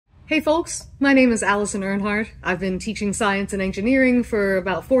Hey folks, my name is Allison Earnhardt. I've been teaching science and engineering for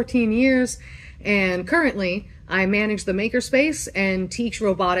about 14 years, and currently I manage the makerspace and teach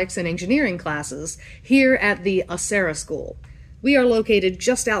robotics and engineering classes here at the Acera School. We are located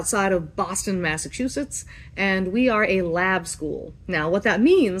just outside of Boston, Massachusetts, and we are a lab school. Now, what that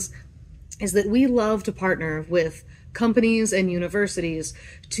means is that we love to partner with companies and universities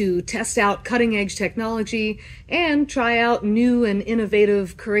to test out cutting-edge technology and try out new and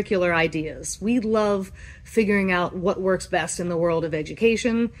innovative curricular ideas. We love figuring out what works best in the world of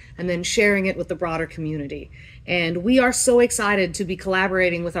education and then sharing it with the broader community. And we are so excited to be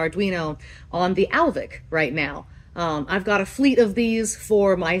collaborating with Arduino on the Alvik right now. I've got a fleet of these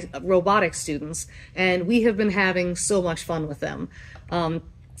for my robotics students, and we have been having so much fun with them.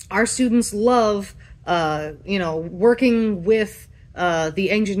 Our students love working with the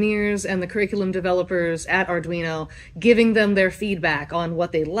engineers and the curriculum developers at Arduino, giving them their feedback on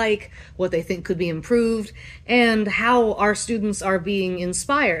what they like, what they think could be improved, and how our students are being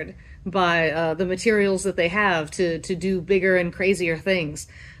inspired by the materials that they have to do bigger and crazier things.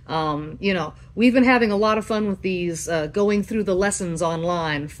 We've been having a lot of fun with these, going through the lessons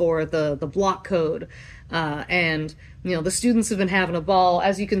online for the block code. The students have been having a ball.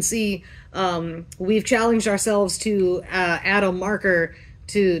 As you can see, we've challenged ourselves to add a marker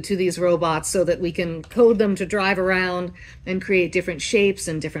to these robots so that we can code them to drive around and create different shapes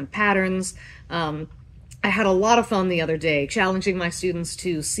and different patterns. I had a lot of fun the other day challenging my students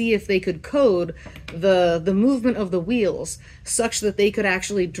to see if they could code the movement of the wheels such that they could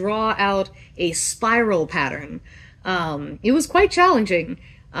actually draw out a spiral pattern. It was quite challenging,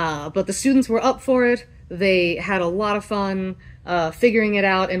 but the students were up for it. They had a lot of fun figuring it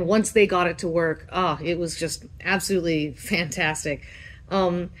out, and once they got it to work, it was just absolutely fantastic.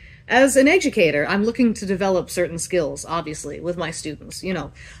 As an educator, I'm looking to develop certain skills, obviously, with my students.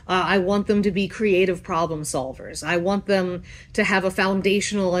 I want them to be creative problem solvers. I want them to have a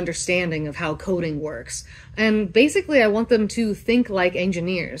foundational understanding of how coding works. And basically, I want them to think like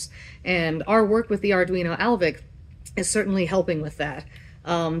engineers. And our work with the Arduino Alvik is certainly helping with that.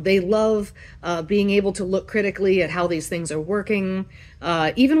 They love being able to look critically at how these things are working.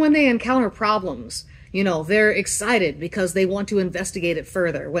 Even when they encounter problems, they're excited because they want to investigate it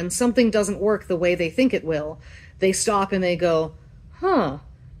further. When something doesn't work the way they think it will, they stop and they go,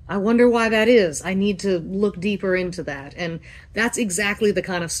 I wonder why that is. I need to look deeper into that. And that's exactly the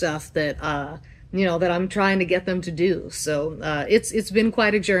kind of stuff that, that I'm trying to get them to do. So it's been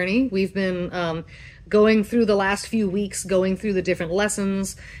quite a journey. We've been going through the last few weeks, going through the different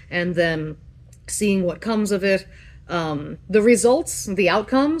lessons, and then seeing what comes of it. The results, the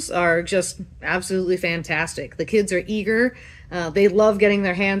outcomes are just absolutely fantastic. The kids are eager. They love getting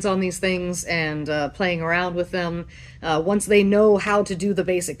their hands on these things and playing around with them. Once they know how to do the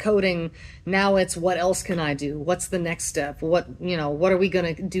basic coding, now it's what else can I do? What's the next step? What are we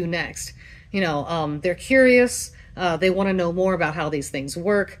going to do next? They're curious. They want to know more about how these things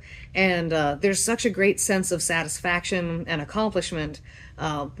work, and there's such a great sense of satisfaction and accomplishment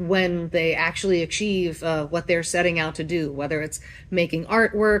when they actually achieve what they're setting out to do, whether it's making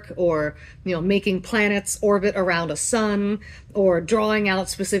artwork or making planets orbit around a sun or drawing out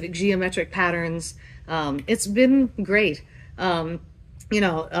specific geometric patterns. It's been great.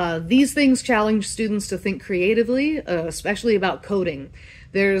 These things challenge students to think creatively, especially about coding.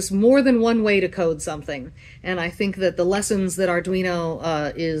 There's more than one way to code something, and I think that the lessons that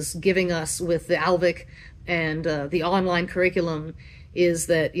Arduino is giving us with the Alvik and the online curriculum is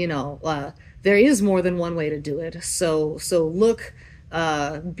that, there is more than one way to do it. So look,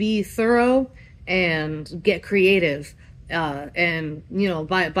 be thorough, and get creative.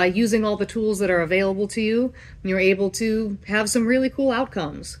 By using all the tools that are available to you, you're able to have some really cool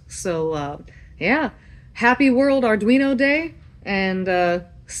outcomes. So, yeah, happy World Arduino Day, and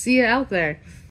see you out there.